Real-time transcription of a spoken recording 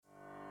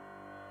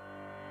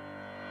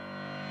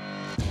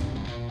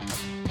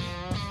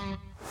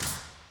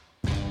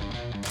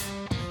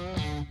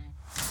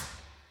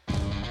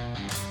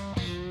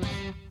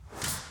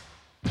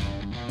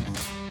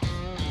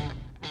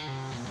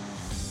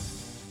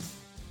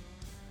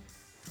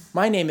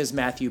My name is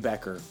Matthew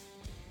Becker.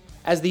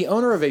 As the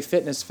owner of a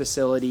fitness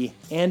facility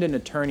and an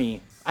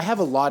attorney, I have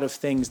a lot of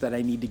things that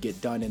I need to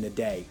get done in a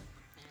day.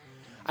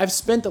 I've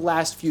spent the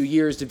last few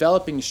years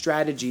developing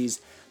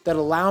strategies that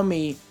allow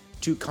me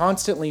to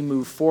constantly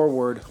move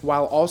forward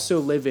while also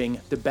living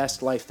the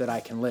best life that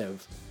I can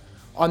live.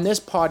 On this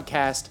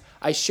podcast,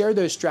 I share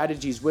those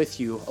strategies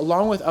with you,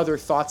 along with other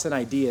thoughts and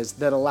ideas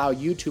that allow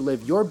you to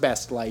live your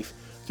best life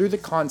through the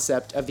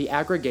concept of the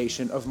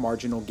aggregation of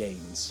marginal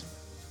gains.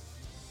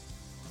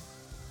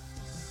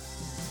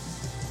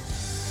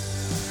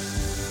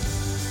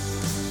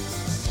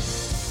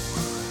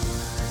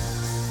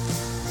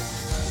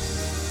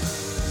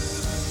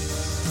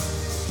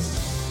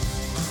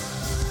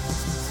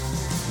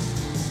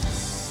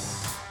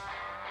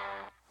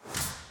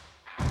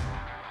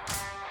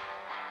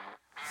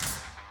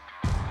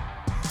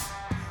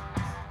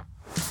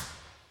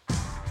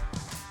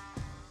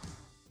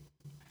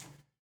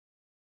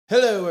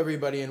 Hello,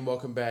 everybody, and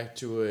welcome back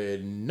to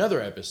another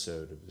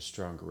episode of The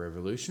Stronger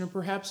Revolution, or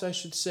perhaps I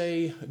should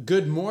say,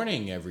 good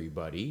morning,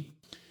 everybody.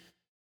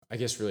 I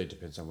guess really it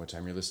depends on what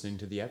time you're listening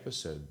to the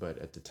episode, but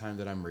at the time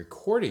that I'm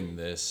recording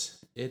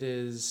this, it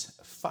is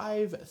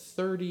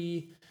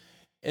 5:30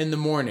 in the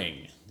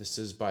morning. This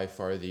is by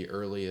far the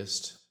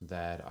earliest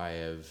that I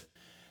have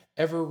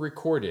ever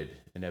recorded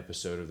an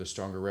episode of The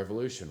Stronger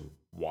Revolution.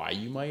 Why,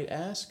 you might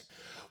ask?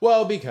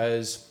 Well,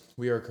 because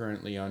we are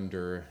currently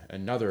under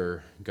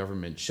another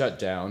government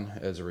shutdown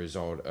as a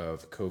result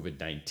of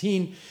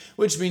COVID-19,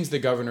 which means the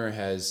governor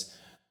has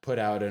put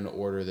out an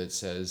order that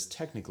says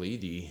technically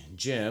the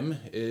gym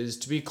is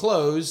to be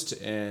closed,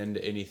 and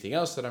anything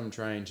else that I'm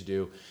trying to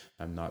do,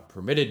 I'm not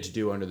permitted to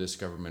do under this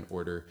government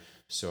order.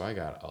 So I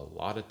got a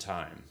lot of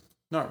time.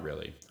 Not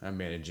really. I'm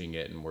managing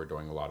it, and we're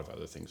doing a lot of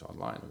other things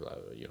online.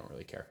 You don't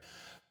really care.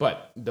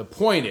 But the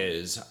point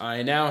is,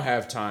 I now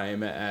have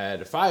time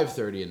at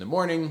 5:30 in the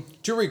morning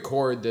to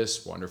record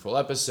this wonderful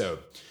episode.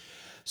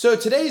 So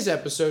today's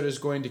episode is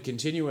going to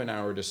continue in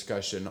our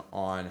discussion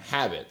on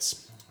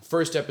habits.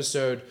 First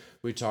episode,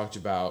 we talked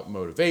about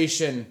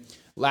motivation.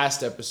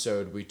 Last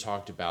episode, we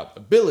talked about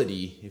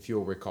ability, if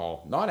you'll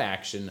recall, not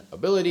action,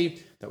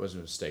 ability. That was a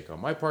mistake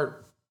on my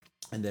part.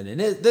 And then in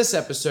this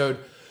episode,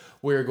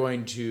 we're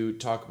going to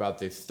talk about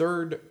the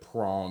third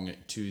prong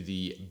to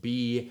the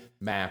B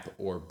map,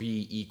 or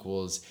B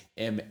equals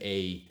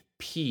MAP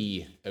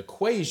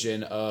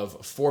equation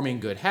of forming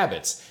good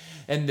habits.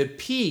 And the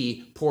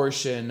P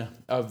portion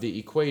of the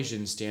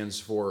equation stands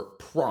for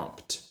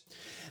prompt.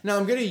 Now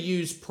I'm going to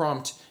use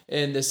prompt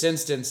in this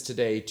instance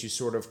today to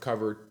sort of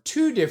cover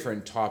two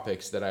different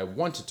topics that I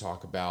want to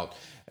talk about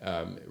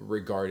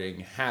regarding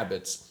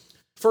habits.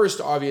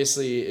 First,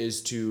 obviously,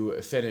 is to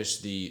finish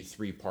the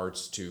 3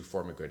 parts to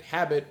form a good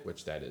habit,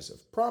 which that is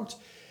of prompt.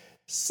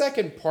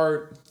 Second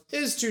part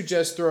is to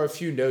just throw a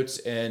few notes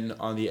in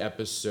on the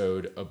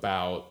episode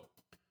about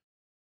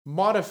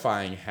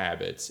modifying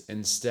habits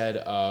instead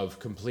of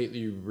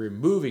completely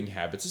removing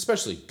habits,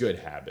 especially good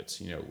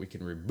habits. We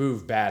can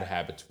remove bad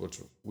habits, which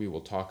we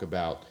will talk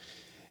about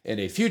in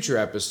a future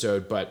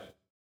episode, but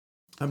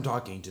I'm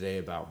talking today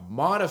about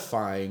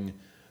modifying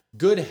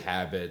good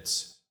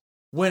habits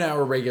when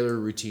our regular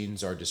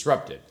routines are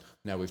disrupted.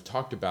 Now, we've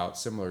talked about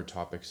similar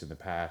topics in the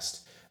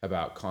past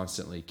about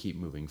constantly keep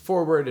moving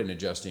forward and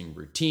adjusting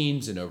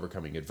routines and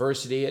overcoming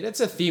adversity, and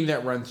it's a theme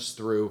that runs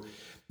through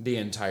the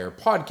entire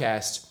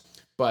podcast.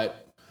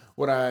 But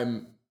what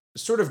I'm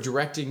sort of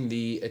directing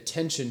the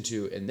attention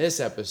to in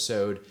this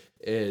episode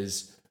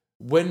is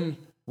when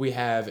we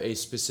have a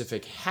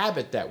specific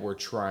habit that we're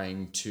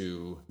trying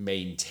to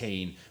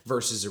maintain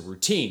versus a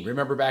routine.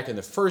 Remember back in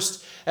the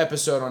first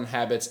episode on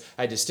habits,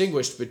 I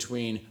distinguished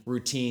between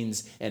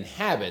routines and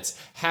habits.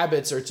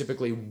 Habits are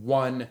typically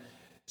one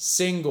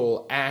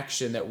single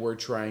action that we're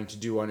trying to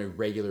do on a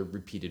regular,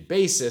 repeated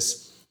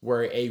basis,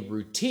 where a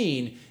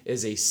routine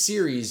is a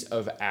series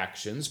of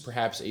actions,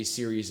 perhaps a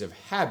series of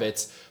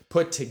habits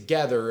put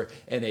together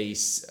in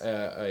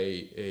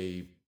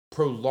a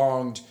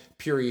prolonged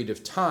period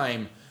of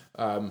time,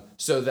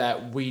 so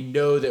that we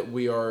know that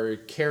we are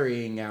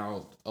carrying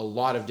out a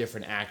lot of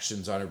different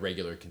actions on a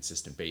regular,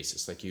 consistent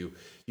basis. Like you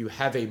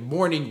have a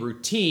morning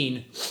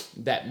routine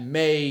that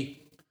may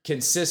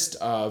consist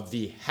of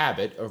the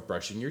habit of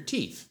brushing your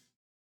teeth.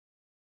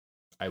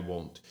 I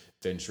won't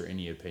venture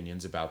any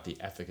opinions about the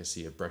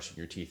efficacy of brushing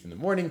your teeth in the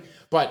morning,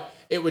 but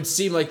it would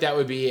seem like that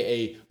would be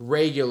a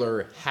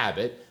regular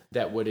habit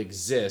that would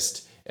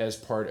exist as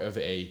part of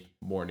a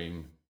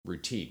morning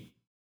routine.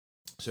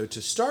 So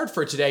to start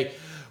for today,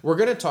 we're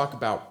going to talk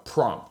about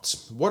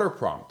prompts. What are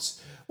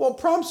prompts? Well,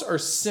 prompts are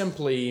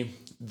simply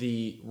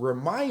the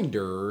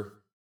reminder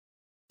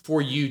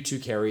for you to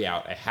carry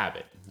out a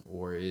habit,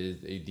 or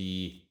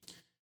you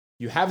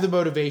have the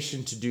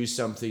motivation to do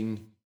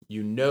something,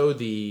 you know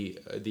the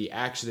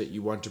action that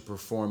you want to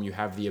perform, you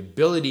have the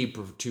ability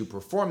to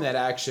perform that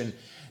action.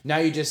 Now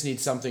you just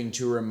need something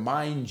to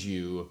remind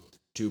you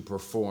to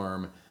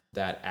perform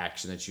that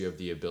action that you have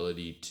the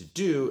ability to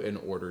do in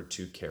order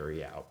to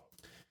carry out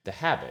the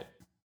habit.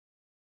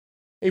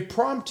 A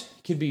prompt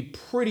can be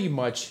pretty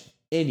much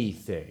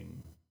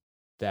anything.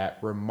 that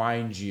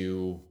remind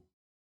you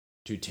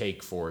to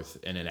take forth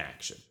in an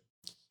action.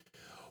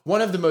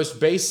 One of the most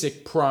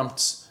basic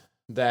prompts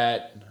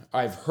that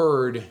I've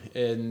heard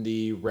in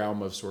the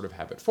realm of sort of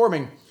habit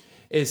forming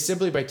is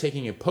simply by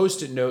taking a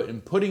Post-it note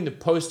and putting the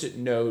Post-it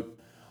note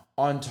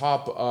on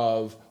top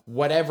of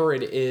whatever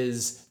it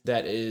is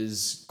that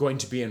is going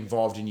to be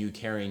involved in you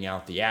carrying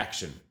out the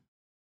action.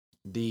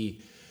 The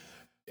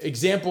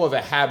example of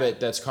a habit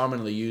that's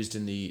commonly used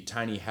in the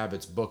Tiny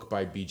Habits book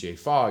by BJ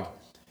Fogg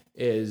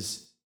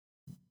is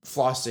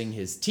flossing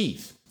his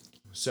teeth.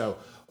 So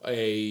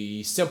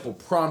a simple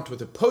prompt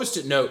with a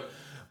Post-it note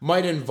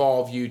might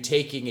involve you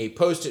taking a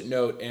Post-it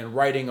note and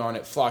writing on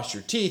it, floss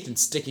your teeth, and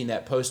sticking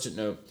that Post-it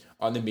note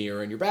on the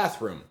mirror in your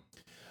bathroom.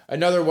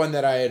 Another one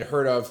that I had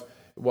heard of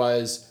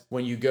was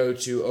when you go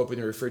to open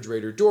the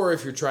refrigerator door,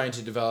 if you're trying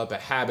to develop a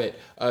habit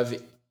of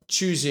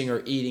choosing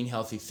or eating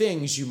healthy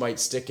things, you might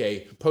stick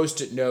a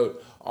Post-it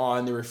note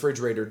on the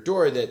refrigerator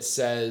door that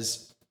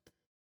says,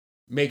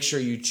 make sure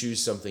you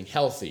choose something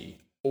healthy,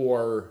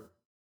 or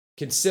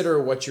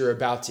consider what you're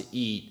about to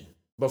eat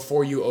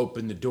before you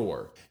open the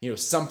door.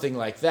 Something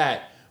like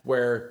that,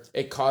 where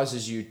it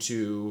causes you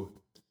to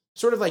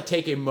sort of like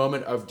take a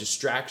moment of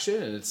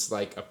distraction, and it's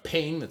like a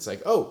ping that's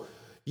like, oh,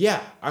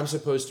 yeah, I'm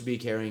supposed to be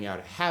carrying out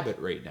a habit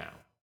right now.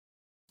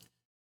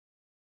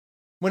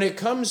 When it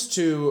comes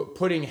to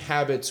putting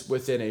habits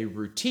within a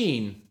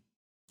routine,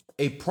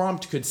 a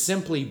prompt could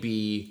simply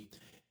be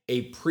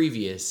a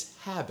previous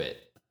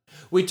habit.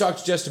 We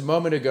talked just a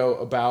moment ago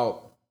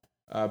about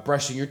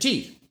brushing your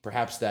teeth.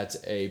 Perhaps that's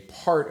a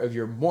part of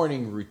your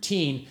morning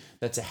routine.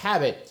 That's a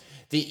habit.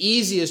 The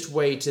easiest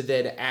way to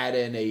then add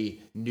in a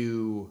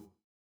new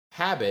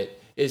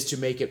habit is to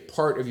make it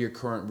part of your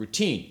current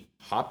routine.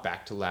 Hop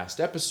back to last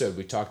episode.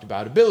 We talked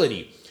about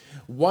ability.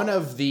 One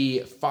of the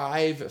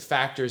 5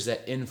 factors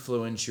that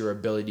influence your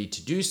ability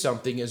to do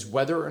something is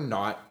whether or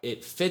not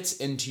it fits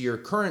into your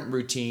current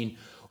routine,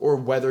 or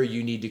whether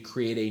you need to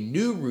create a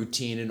new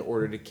routine in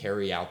order to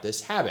carry out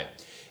this habit.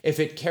 If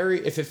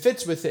it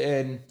fits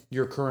within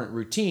your current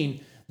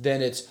routine,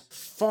 then it's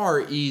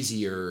far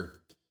easier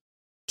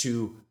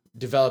to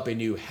develop a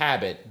new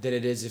habit than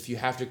it is if you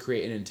have to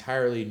create an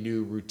entirely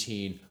new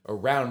routine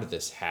around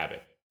this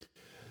habit.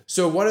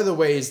 So one of the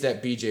ways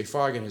that BJ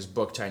Fogg in his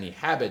book Tiny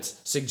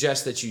Habits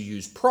suggests that you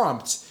use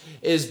prompts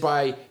is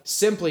by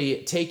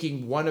simply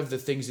taking one of the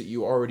things that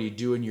you already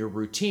do in your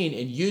routine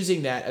and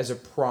using that as a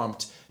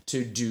prompt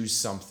to do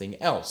something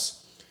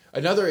else.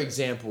 Another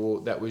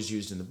example that was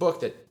used in the book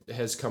that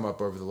has come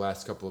up over the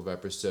last couple of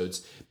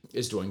episodes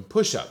is doing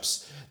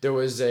push-ups. There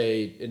was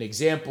an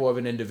example of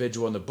an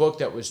individual in the book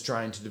that was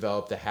trying to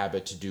develop the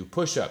habit to do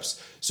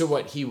push-ups. So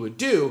what he would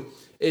do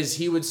is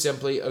he would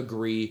simply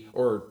agree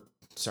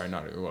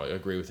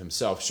with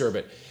himself, sure,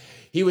 but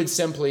he would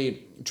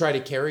simply try to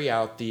carry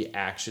out the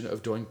action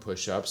of doing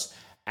push-ups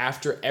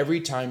after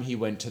every time he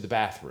went to the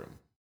bathroom.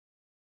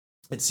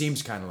 It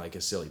seems kind of like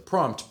a silly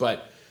prompt,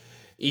 but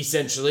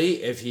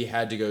essentially, if he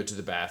had to go to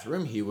the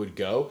bathroom, he would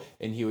go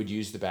and he would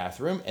use the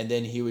bathroom, and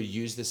then he would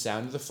use the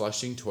sound of the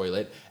flushing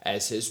toilet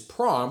as his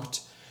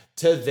prompt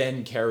to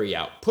then carry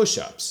out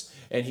push-ups.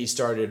 And he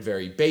started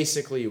very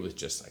basically with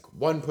just like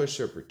 1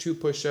 push-up or 2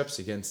 push-ups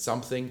against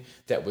something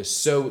that was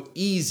so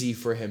easy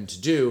for him to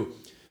do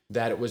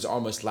that it was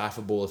almost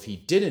laughable if he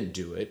didn't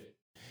do it.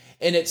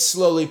 And it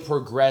slowly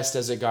progressed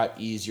as it got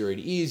easier and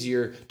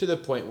easier to the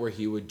point where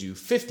he would do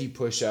 50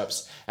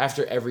 push-ups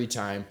after every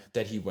time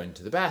that he went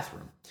to the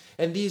bathroom.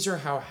 And these are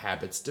how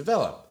habits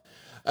develop.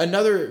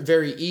 Another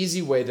very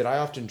easy way that I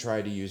often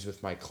try to use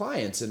with my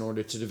clients in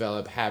order to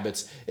develop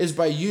habits is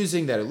by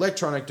using that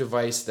electronic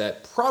device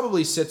that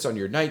probably sits on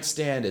your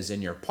nightstand, is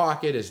in your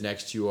pocket, is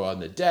next to you on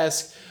the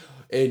desk,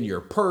 in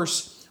your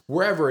purse,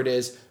 wherever it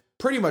is,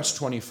 pretty much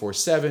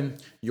 24/7,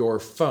 your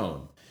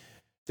phone.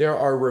 There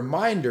are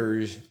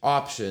reminders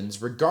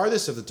options,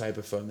 regardless of the type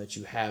of phone that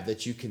you have,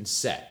 that you can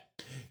set.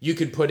 You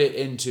could put it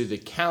into the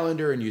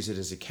calendar and use it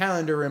as a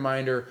calendar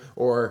reminder,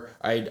 or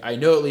I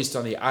know at least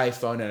on the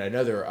iPhone, and I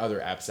know there are other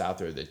apps out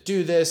there that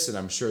do this, and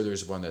I'm sure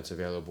there's one that's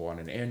available on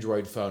an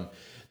Android phone.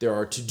 There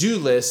are to-do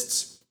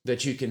lists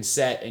that you can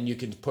set, and you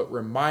can put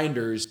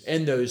reminders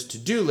in those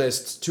to-do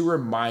lists to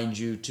remind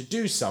you to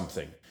do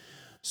something.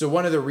 So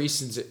one of the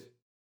recent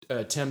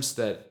attempts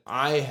that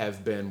I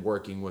have been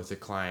working with a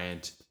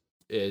client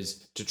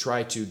is to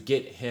try to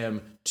get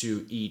him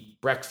to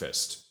eat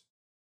breakfast.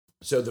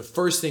 So the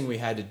first thing we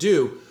had to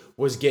do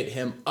was get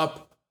him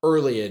up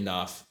early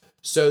enough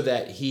so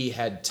that he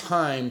had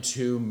time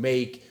to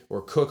make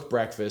or cook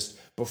breakfast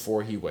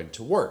before he went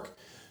to work.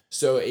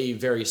 So a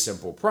very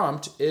simple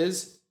prompt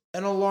is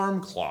an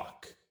alarm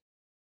clock.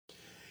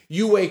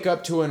 You wake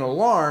up to an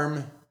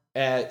alarm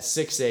at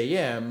 6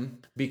 a.m.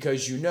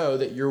 because you know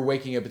that you're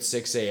waking up at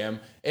 6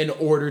 a.m. in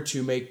order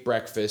to make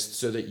breakfast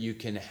so that you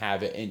can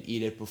have it and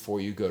eat it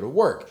before you go to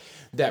work.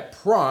 That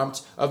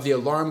prompt of the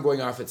alarm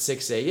going off at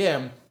 6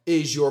 a.m.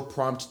 is your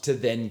prompt to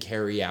then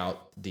carry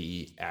out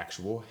the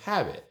actual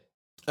habit.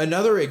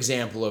 Another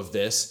example of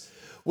this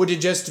Would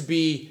it just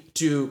be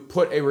to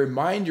put a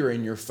reminder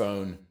in your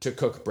phone to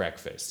cook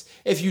breakfast?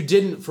 If you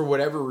didn't, for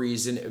whatever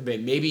reason,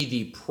 maybe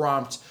the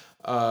prompt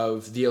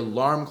of the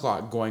alarm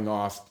clock going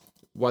off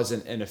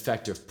wasn't an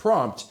effective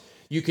prompt,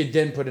 you could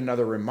then put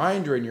another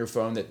reminder in your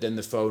phone that then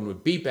the phone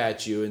would beep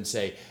at you and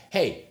say,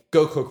 hey,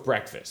 go cook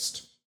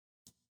breakfast.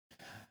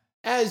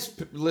 As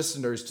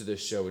listeners to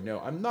this show would know,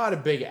 I'm not a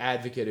big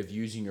advocate of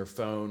using your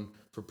phone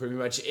for pretty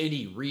much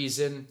any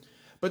reason,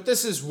 but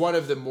this is one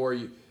of the more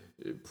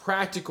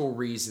practical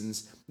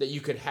reasons that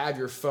you could have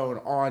your phone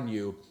on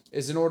you,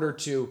 is in order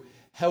to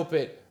help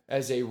it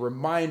as a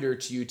reminder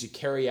to you to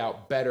carry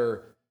out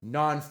better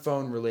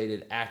non-phone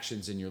related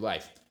actions in your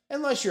life.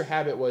 Unless your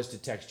habit was to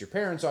text your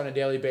parents on a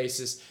daily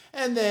basis,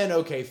 and then,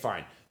 okay,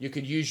 fine. You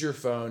could use your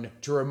phone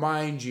to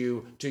remind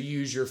you to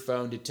use your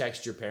phone to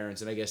text your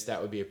parents, and I guess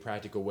that would be a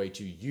practical way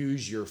to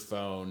use your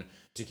phone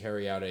to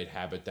carry out a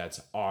habit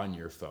that's on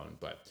your phone,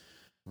 but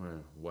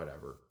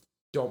whatever.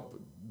 Don't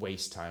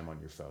waste time on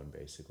your phone,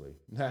 basically.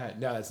 No,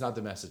 that's not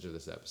the message of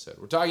this episode.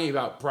 We're talking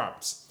about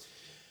prompts.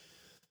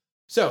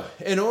 So,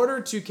 in order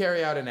to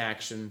carry out an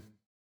action,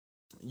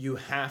 you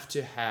have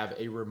to have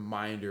a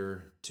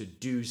reminder to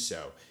do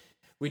so.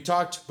 We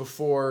talked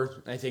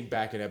before, I think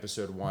back in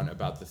episode 1,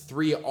 about the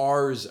 3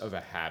 R's of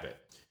a habit.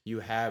 You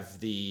have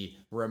the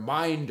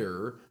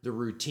reminder, the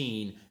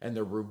routine, and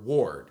the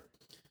reward.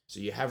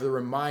 So you have the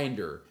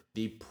reminder,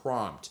 the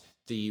prompt,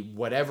 the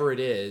whatever it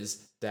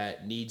is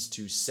that needs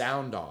to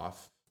sound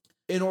off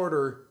in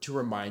order to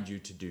remind you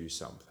to do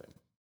something.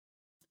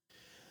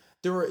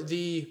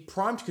 The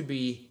prompt could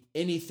be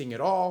anything at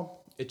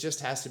all. It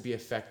just has to be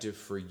effective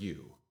for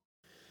you.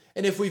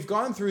 And if we've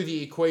gone through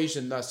the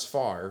equation thus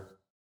far,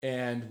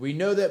 and we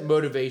know that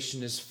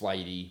motivation is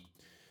flighty,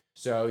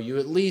 so you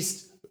at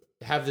least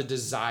have the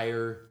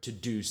desire to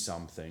do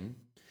something.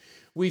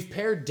 We've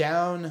pared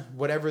down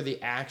whatever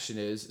the action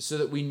is so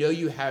that we know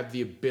you have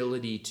the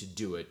ability to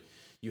do it.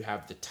 You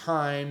have the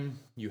time,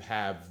 you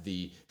have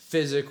the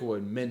physical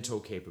and mental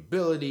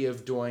capability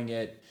of doing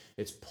it.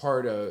 It's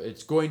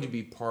going to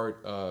be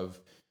part of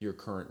your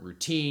current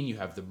routine. You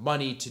have the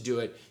money to do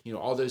it.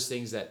 All those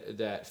things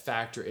that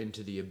factor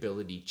into the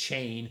ability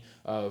chain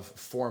of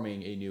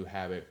forming a new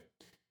habit.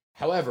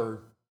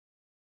 However,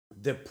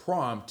 the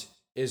prompt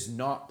is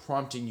not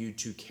prompting you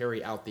to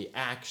carry out the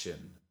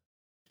action.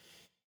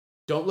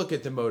 Don't look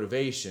at the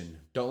motivation.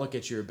 Don't look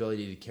at your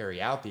ability to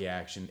carry out the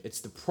action.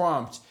 It's the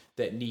prompt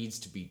that needs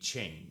to be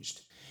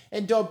changed.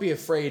 And don't be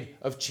afraid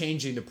of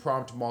changing the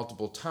prompt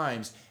multiple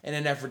times in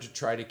an effort to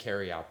try to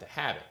carry out the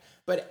habit.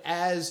 But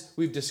as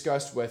we've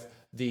discussed with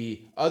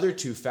the other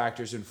 2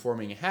 factors in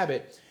forming a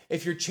habit,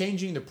 if you're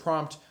changing the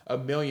prompt a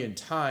million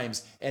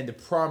times and the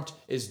prompt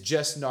is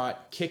just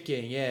not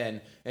kicking in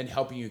and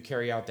helping you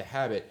carry out the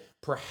habit,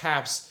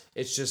 perhaps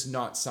it's just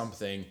not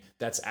something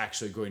that's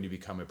actually going to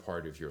become a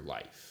part of your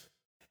life.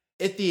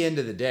 At the end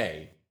of the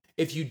day,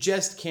 if you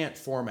just can't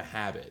form a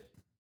habit,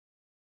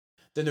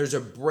 then there's a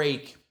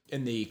break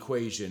in the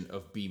equation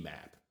of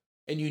BMAP,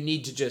 and you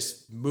need to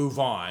just move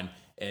on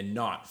and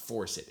not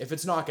force it. If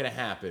it's not going to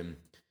happen,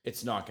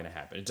 it's not going to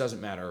happen. It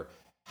doesn't matter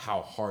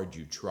how hard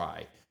you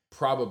try.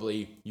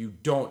 Probably you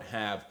don't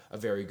have a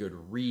very good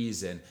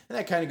reason, and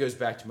that kind of goes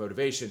back to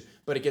motivation,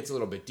 but it gets a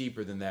little bit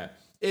deeper than that.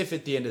 If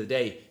at the end of the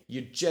day,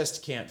 you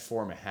just can't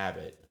form a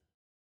habit,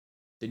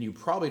 then you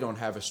probably don't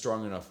have a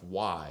strong enough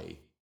why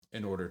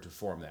in order to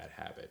form that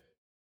habit.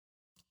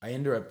 I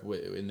end up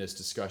in this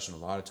discussion a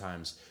lot of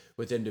times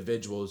with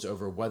individuals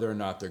over whether or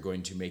not they're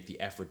going to make the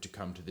effort to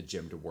come to the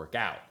gym to work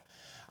out.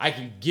 I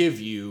can give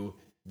you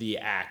the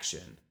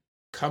action.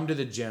 Come to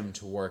the gym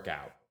to work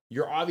out.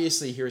 You're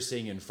obviously here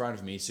sitting in front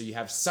of me, so you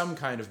have some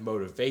kind of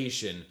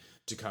motivation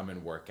to come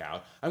and work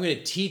out. I'm going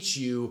to teach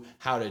you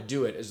how to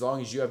do it. As long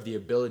as you have the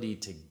ability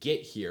to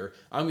get here,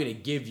 I'm going to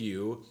give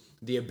you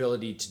the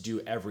ability to do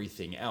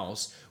everything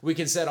else. We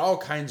can set all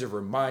kinds of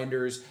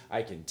reminders.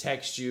 I can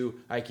text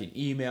you, I can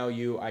email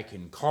you, I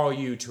can call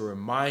you to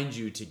remind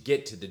you to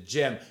get to the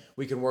gym.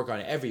 We can work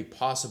on every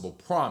possible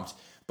prompt.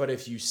 But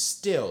if you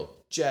still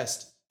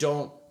just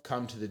don't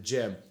come to the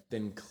gym,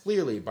 then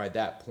clearly by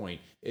that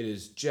point, it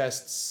is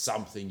just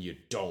something you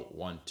don't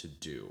want to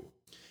do.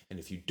 And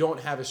if you don't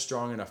have a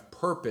strong enough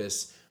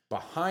purpose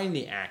behind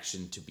the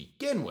action to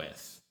begin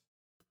with,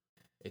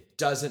 it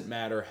doesn't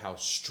matter how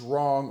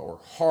strong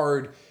or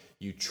hard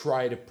you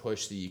try to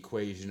push the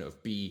equation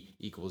of B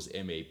equals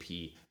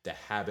MAP, the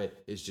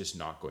habit is just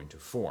not going to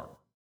form.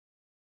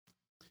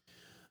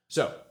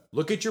 So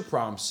look at your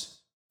prompts,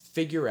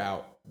 figure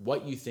out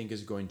what you think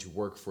is going to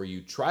work for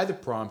you. Try the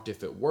prompt.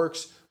 If it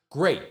works,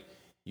 great.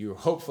 You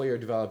hopefully are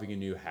developing a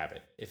new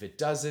habit. If it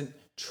doesn't,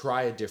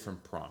 try a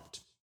different prompt.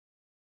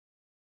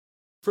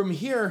 From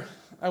here,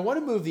 I want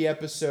to move the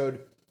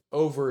episode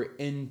over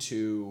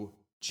into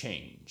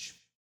change.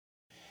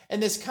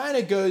 And this kind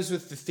of goes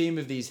with the theme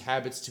of these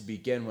habits to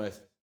begin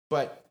with,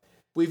 but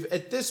we've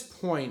at this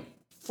point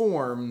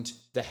formed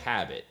the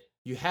habit.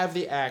 You have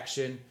the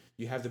action,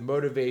 you have the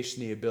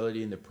motivation, the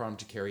ability, and the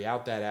prompt to carry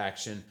out that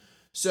action.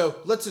 So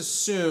let's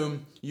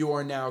assume you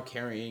are now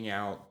carrying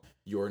out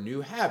your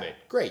new habit.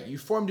 Great, you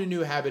formed a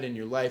new habit in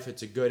your life.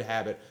 It's a good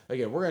habit.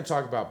 Again, we're going to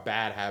talk about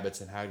bad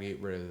habits and how to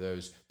get rid of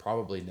those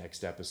probably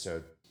next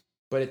episode.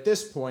 But at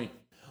this point,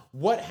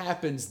 what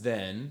happens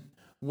then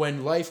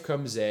when life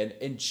comes in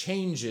and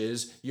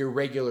changes your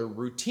regular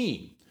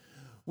routine?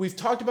 We've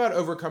talked about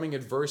overcoming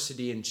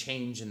adversity and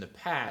change in the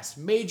past,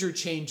 major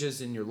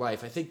changes in your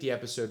life. I think the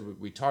episode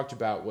we talked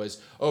about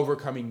was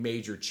overcoming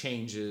major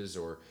changes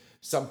or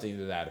something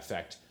to that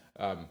effect.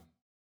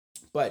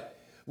 But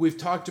we've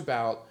talked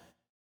about,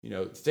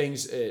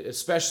 things,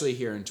 especially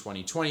here in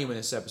 2020 when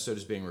this episode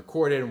is being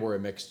recorded and we're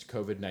amidst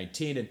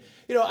COVID-19. And,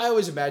 I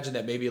always imagine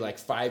that maybe like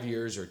 5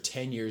 years or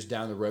 10 years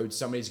down the road,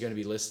 somebody's going to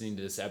be listening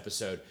to this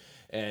episode.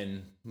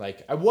 And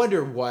I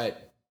wonder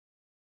what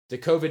the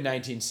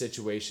COVID-19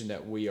 situation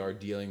that we are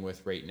dealing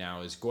with right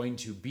now is going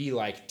to be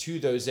like to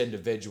those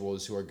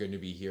individuals who are going to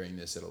be hearing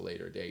this at a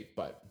later date.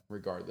 But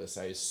regardless,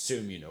 I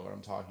assume you know what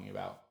I'm talking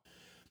about.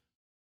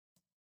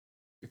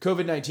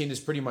 COVID-19 has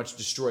pretty much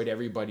destroyed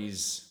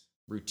everybody's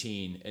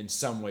routine in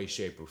some way,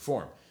 shape, or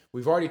form.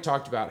 We've already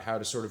talked about how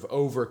to sort of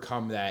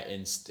overcome that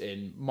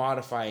and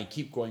modify and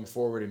keep going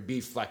forward and be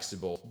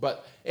flexible.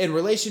 But in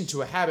relation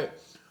to a habit,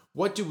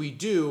 what do we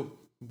do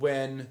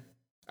when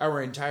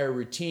our entire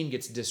routine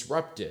gets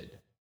disrupted?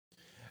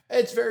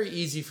 It's very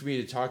easy for me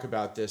to talk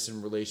about this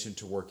in relation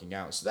to working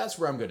out. So that's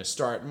where I'm going to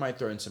start. I might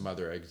throw in some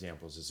other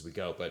examples as we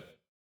go, but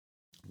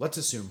let's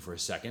assume for a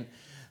second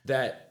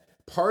that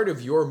part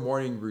of your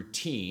morning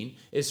routine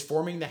is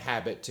forming the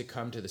habit to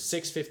come to the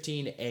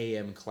 6:15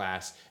 a.m.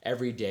 class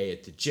every day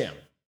at the gym.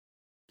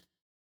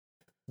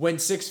 When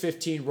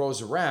 6:15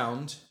 rolls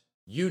around,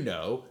 you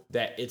know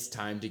that it's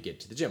time to get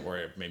to the gym,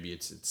 or maybe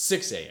it's at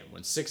 6 a.m.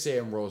 When 6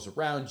 a.m. rolls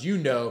around, you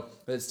know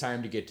that it's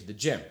time to get to the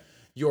gym.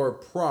 Your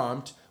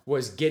prompt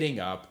was getting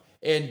up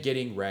and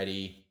getting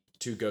ready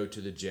to go to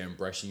the gym,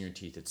 brushing your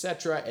teeth,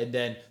 etc. And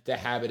then the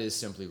habit is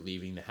simply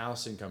leaving the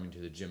house and coming to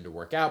the gym to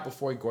work out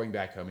before going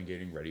back home and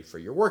getting ready for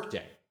your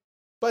workday.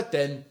 But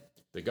then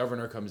the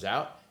governor comes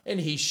out and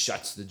he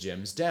shuts the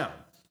gyms down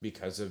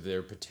because of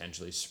their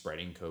potentially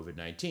spreading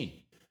COVID-19.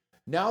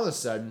 Now all of a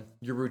sudden,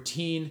 your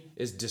routine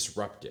is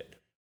disrupted.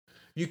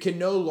 You can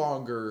no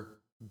longer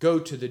go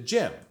to the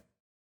gym.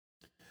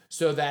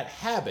 So that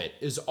habit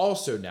is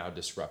also now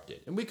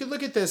disrupted. And we could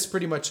look at this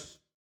pretty much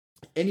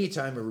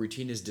anytime a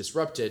routine is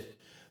disrupted.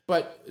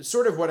 But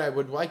sort of what I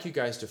would like you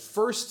guys to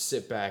first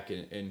sit back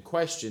and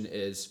question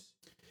is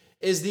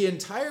the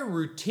entire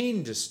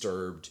routine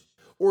disturbed?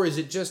 Or is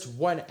it just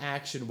one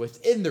action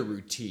within the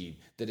routine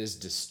that is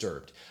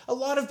disturbed? A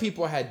lot of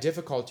people had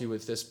difficulty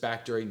with this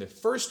back during the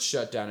first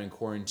shutdown and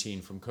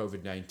quarantine from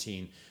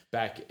COVID-19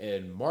 back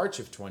in March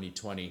of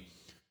 2020,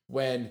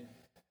 when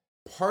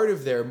part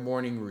of their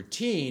morning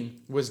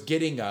routine was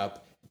getting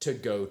up to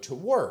go to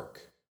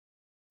work.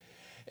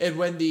 And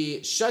when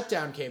the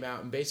shutdown came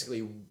out and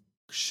basically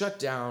shut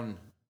down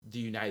the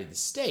United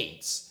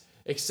States,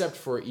 except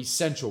for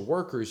essential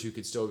workers who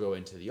could still go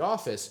into the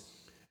office,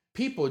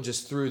 people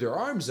just threw their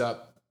arms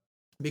up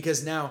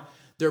because now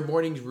their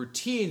morning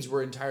routines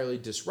were entirely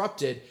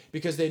disrupted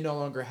because they no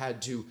longer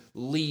had to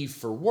leave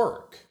for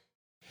work.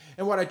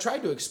 And what I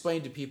tried to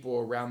explain to people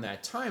around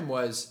that time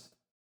was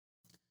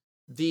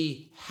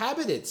the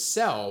habit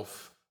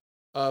itself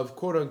of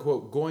quote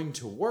unquote going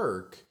to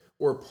work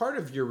or part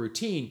of your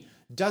routine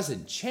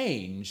doesn't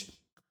change.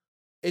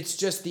 It's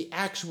just the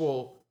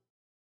actual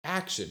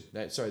action.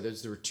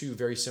 Those were two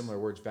very similar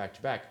words back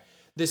to back.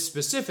 This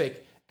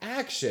specific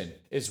action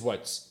is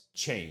what's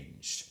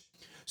changed.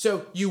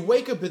 So you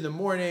wake up in the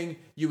morning,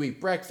 you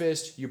eat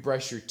breakfast, you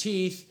brush your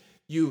teeth,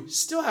 you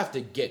still have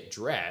to get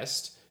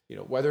dressed,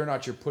 whether or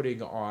not you're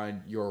putting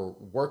on your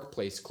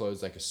workplace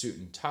clothes like a suit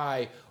and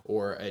tie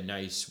or a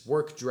nice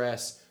work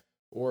dress,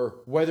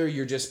 or whether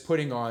you're just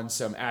putting on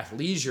some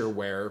athleisure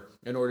wear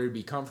in order to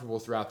be comfortable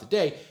throughout the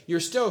day, you're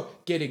still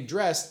getting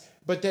dressed,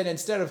 but then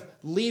instead of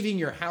leaving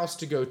your house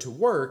to go to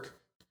work,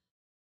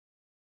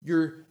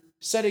 you're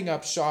setting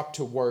up shop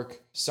to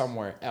work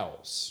somewhere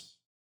else.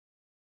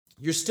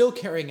 You're still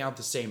carrying out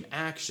the same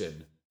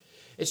action.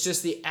 It's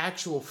just the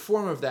actual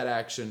form of that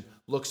action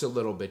looks a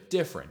little bit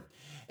different.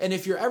 And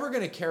if you're ever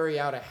going to carry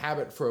out a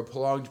habit for a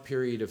prolonged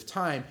period of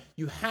time,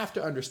 you have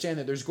to understand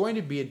that there's going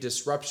to be a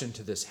disruption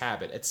to this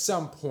habit at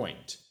some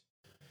point.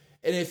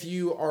 And if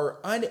you are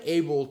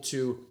unable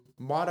to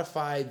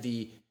modify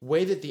the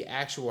way that the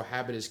actual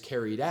habit is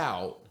carried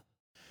out,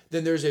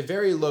 then there's a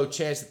very low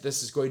chance that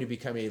this is going to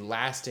become a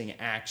lasting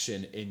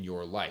action in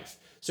your life.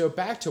 So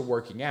back to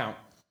working out,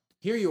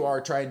 here you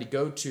are trying to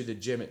go to the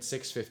gym at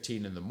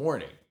 6:15 in the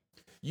morning.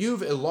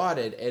 You've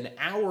allotted an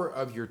hour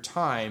of your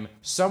time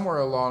somewhere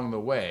along the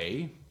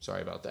way.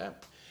 Sorry about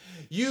that.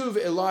 You've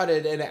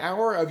allotted an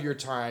hour of your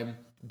time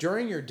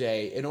during your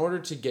day in order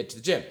to get to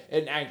the gym.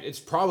 And it's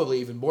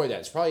probably even more than that.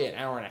 It's probably an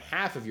hour and a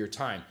half of your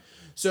time.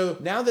 So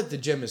now that the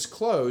gym is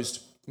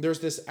closed, there's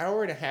this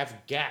hour and a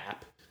half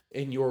gap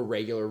in your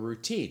regular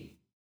routine.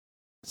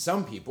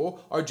 Some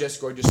people are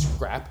just going to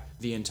scrap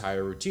the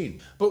entire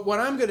routine. But what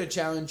I'm going to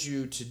challenge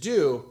you to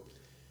do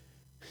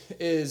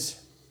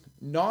is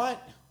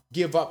not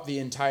give up the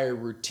entire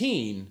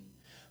routine,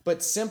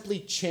 but simply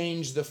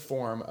change the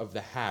form of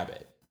the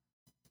habit.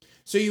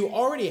 So you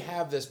already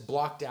have this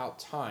blocked out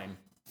time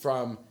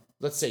from,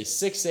 let's say,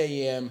 6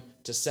 a.m.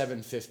 to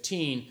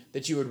 7:15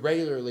 that you would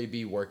regularly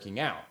be working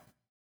out.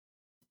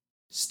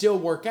 Still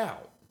work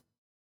out.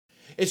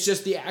 It's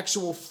just the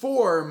actual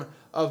form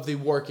of the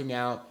working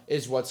out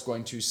is what's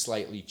going to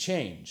slightly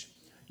change.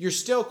 You're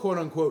still, quote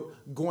unquote,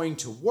 going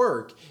to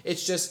work.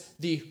 It's just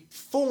the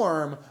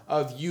form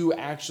of you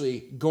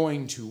actually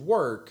going to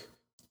work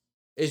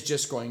is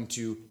just going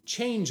to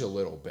change a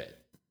little bit.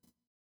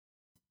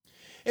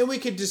 And we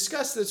could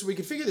discuss this, we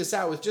could figure this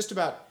out with just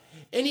about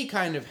any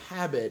kind of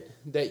habit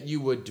that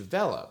you would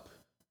develop.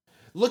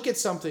 Look at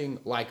something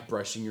like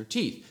brushing your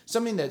teeth,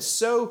 something that's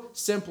so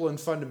simple and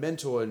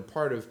fundamental and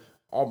part of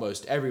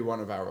almost every one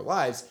of our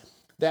lives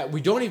that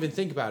we don't even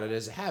think about it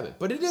as a habit,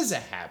 but it is a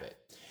habit.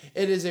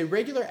 It is a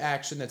regular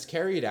action that's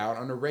carried out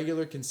on a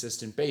regular,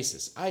 consistent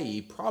basis,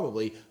 i.e.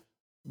 probably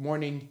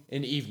morning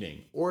and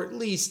evening, or at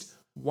least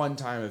one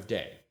time of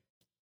day.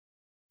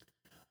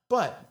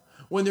 But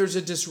when there's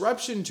a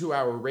disruption to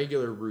our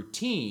regular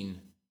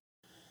routine,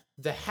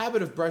 the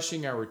habit of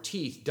brushing our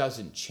teeth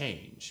doesn't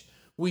change.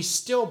 We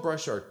still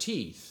brush our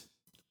teeth.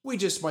 We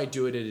just might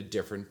do it at a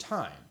different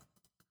time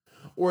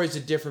or as a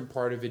different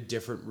part of a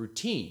different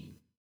routine.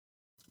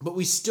 But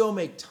we still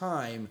make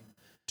time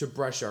to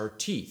brush our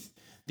teeth.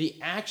 The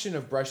action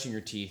of brushing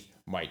your teeth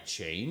might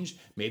change.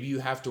 Maybe you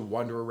have to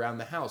wander around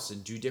the house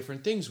and do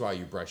different things while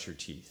you brush your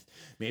teeth.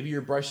 Maybe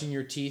you're brushing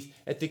your teeth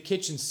at the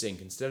kitchen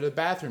sink instead of the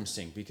bathroom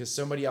sink because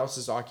somebody else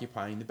is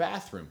occupying the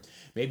bathroom.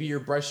 Maybe you're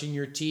brushing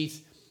your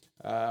teeth,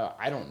 in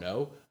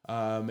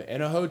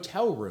a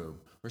hotel room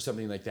or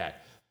something like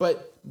that.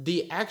 But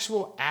the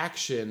actual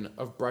action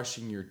of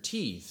brushing your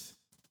teeth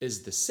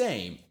is the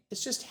same.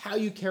 It's just how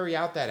you carry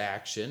out that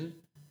action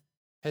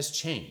has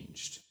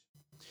changed.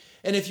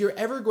 And if you're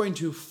ever going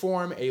to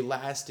form a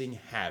lasting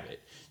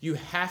habit, you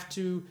have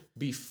to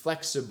be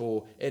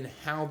flexible in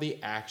how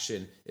the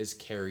action is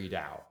carried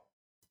out.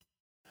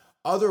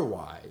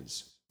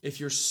 Otherwise, if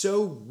you're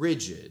so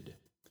rigid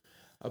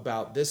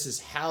about this is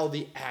how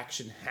the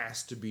action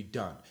has to be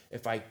done,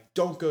 if I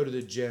don't go to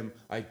the gym,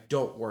 I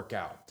don't work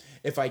out.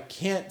 If I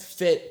can't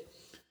fit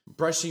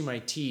brushing my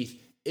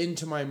teeth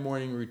into my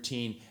morning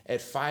routine at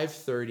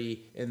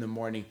 5:30 in the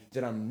morning,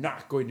 then I'm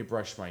not going to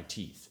brush my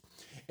teeth.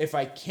 If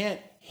I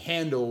can't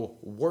handle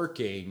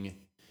working,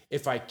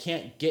 if I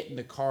can't get in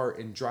the car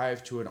and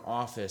drive to an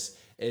office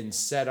and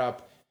set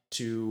up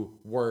to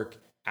work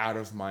out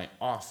of my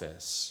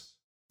office,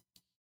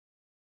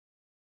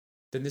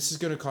 then this is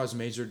going to cause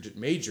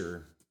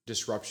major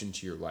disruption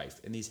to your life.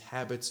 And these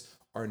habits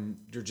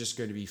they're just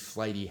going to be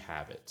flighty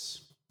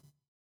habits.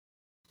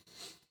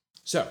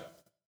 So,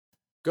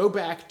 go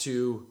back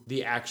to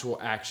the actual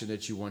action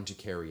that you want to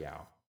carry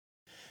out.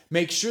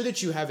 Make sure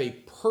that you have a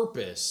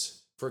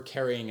purpose for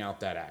carrying out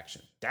that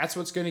action. That's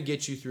what's going to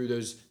get you through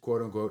those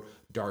quote unquote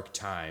dark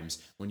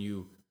times when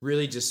you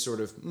really just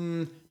sort of,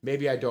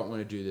 maybe I don't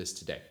want to do this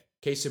today.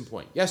 Case in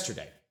point,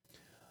 yesterday,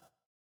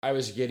 I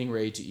was getting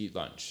ready to eat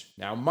lunch.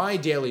 Now, my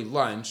daily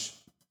lunch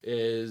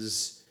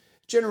is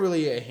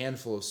generally a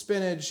handful of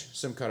spinach,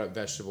 some cut up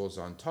vegetables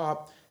on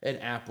top, an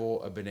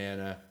apple, a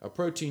banana, a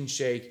protein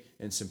shake,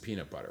 and some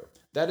peanut butter.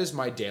 That is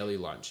my daily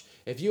lunch.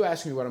 If you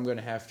ask me what I'm going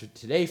to have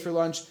today for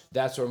lunch,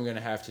 that's what I'm going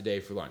to have today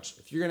for lunch.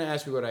 If you're going to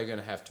ask me what I'm going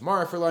to have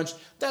tomorrow for lunch,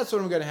 that's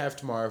what I'm going to have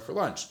tomorrow for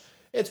lunch.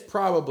 It's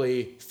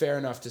probably fair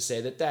enough to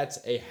say that that's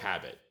a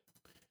habit.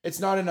 It's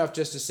not enough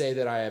just to say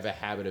that I have a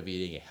habit of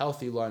eating a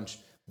healthy lunch.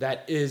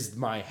 That is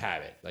my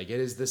habit. Like, it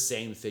is the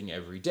same thing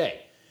every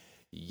day.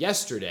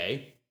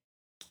 Yesterday,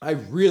 I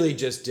really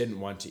just didn't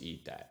want to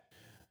eat that.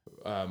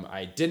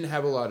 I didn't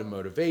have a lot of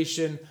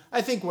motivation.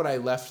 I think when I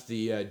left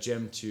the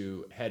gym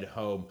to head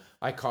home,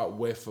 I caught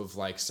whiff of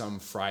like some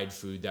fried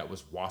food that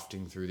was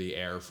wafting through the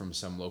air from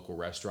some local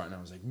restaurant. And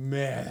I was like,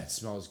 man, that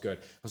smells good.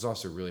 I was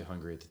also really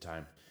hungry at the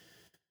time.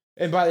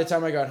 And by the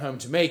time I got home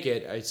to make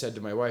it, I said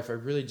to my wife, I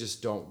really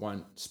just don't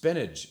want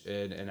spinach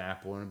and an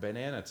apple and a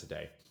banana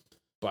today.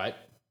 But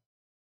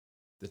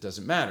that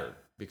doesn't matter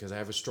because I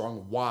have a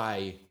strong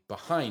why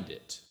behind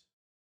it.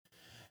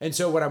 And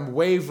so when I'm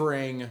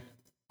wavering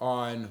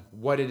on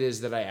what it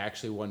is that I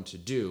actually want to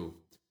do,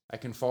 I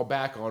can fall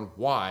back on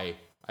why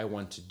I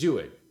want to do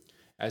it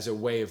as a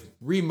way of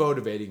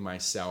remotivating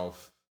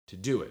myself to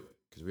do it,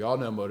 because we all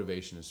know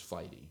motivation is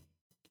flighty.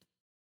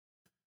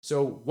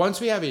 So once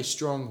we have a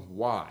strong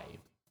why,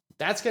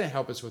 that's going to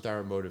help us with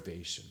our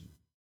motivation.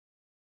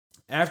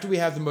 After we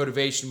have the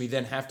motivation, we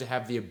then have to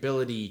have the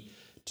ability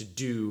to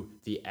do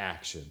the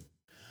action.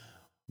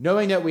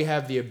 Knowing that we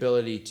have the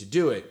ability to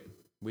do it,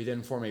 we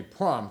then form a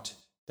prompt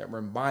that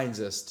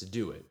reminds us to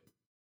do it.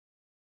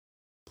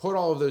 Put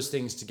all of those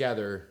things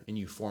together and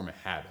you form a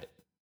habit.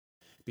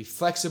 Be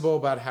flexible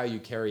about how you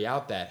carry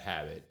out that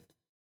habit,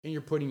 and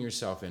you're putting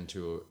yourself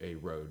into a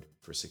road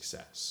for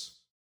success.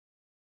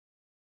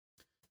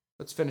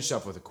 Let's finish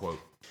up with a quote.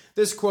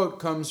 This quote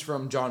comes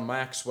from John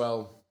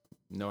Maxwell.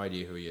 No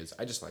idea who he is.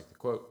 I just like the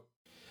quote.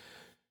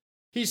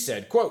 He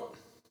said, quote,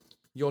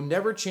 "You'll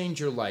never change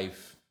your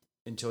life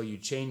until you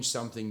change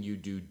something you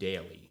do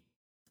daily.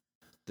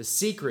 The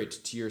secret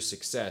to your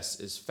success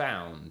is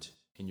found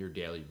in your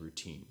daily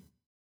routine.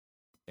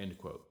 End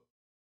quote.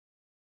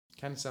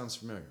 Kind of sounds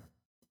familiar.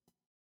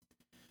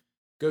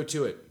 Go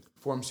to it.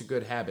 Form some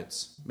good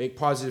habits. Make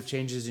positive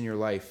changes in your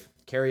life.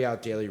 Carry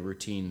out daily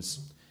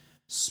routines.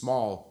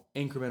 Small,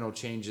 incremental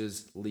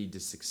changes lead to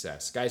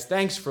success. Guys,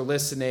 thanks for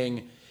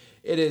listening.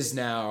 It is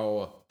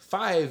now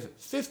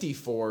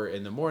 5:54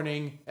 in the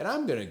morning, and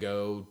I'm going to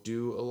go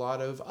do a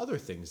lot of other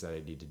things that I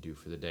need to do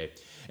for the day.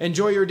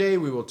 Enjoy your day.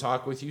 We will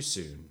talk with you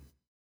soon.